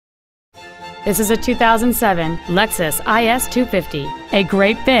This is a 2007 Lexus IS 250, a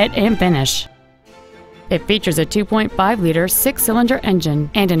great fit and finish. It features a 2.5-liter six-cylinder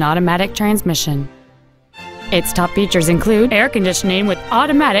engine and an automatic transmission. Its top features include air conditioning with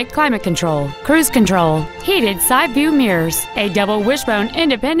automatic climate control, cruise control, heated side view mirrors, a double wishbone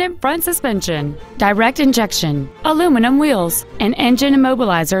independent front suspension, direct injection, aluminum wheels, an engine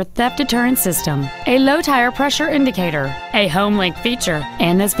immobilizer theft deterrent system, a low tire pressure indicator, a home link feature,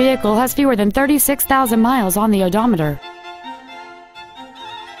 and this vehicle has fewer than 36,000 miles on the odometer.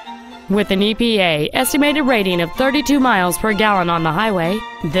 With an EPA estimated rating of 32 miles per gallon on the highway,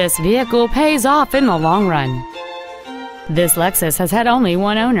 this vehicle pays off in the long run. This Lexus has had only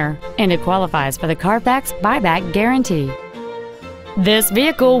one owner, and it qualifies for the Carfax buyback guarantee. This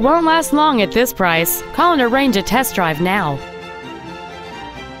vehicle won't last long at this price. Call and arrange a test drive now.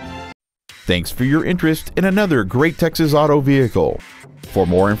 Thanks for your interest in another great Texas Auto vehicle. For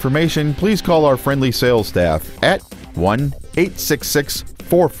more information, please call our friendly sales staff at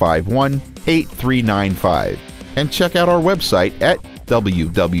 1-866-451-8395 and check out our website at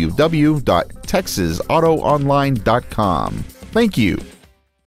www.texasautoonline.com. Thank you.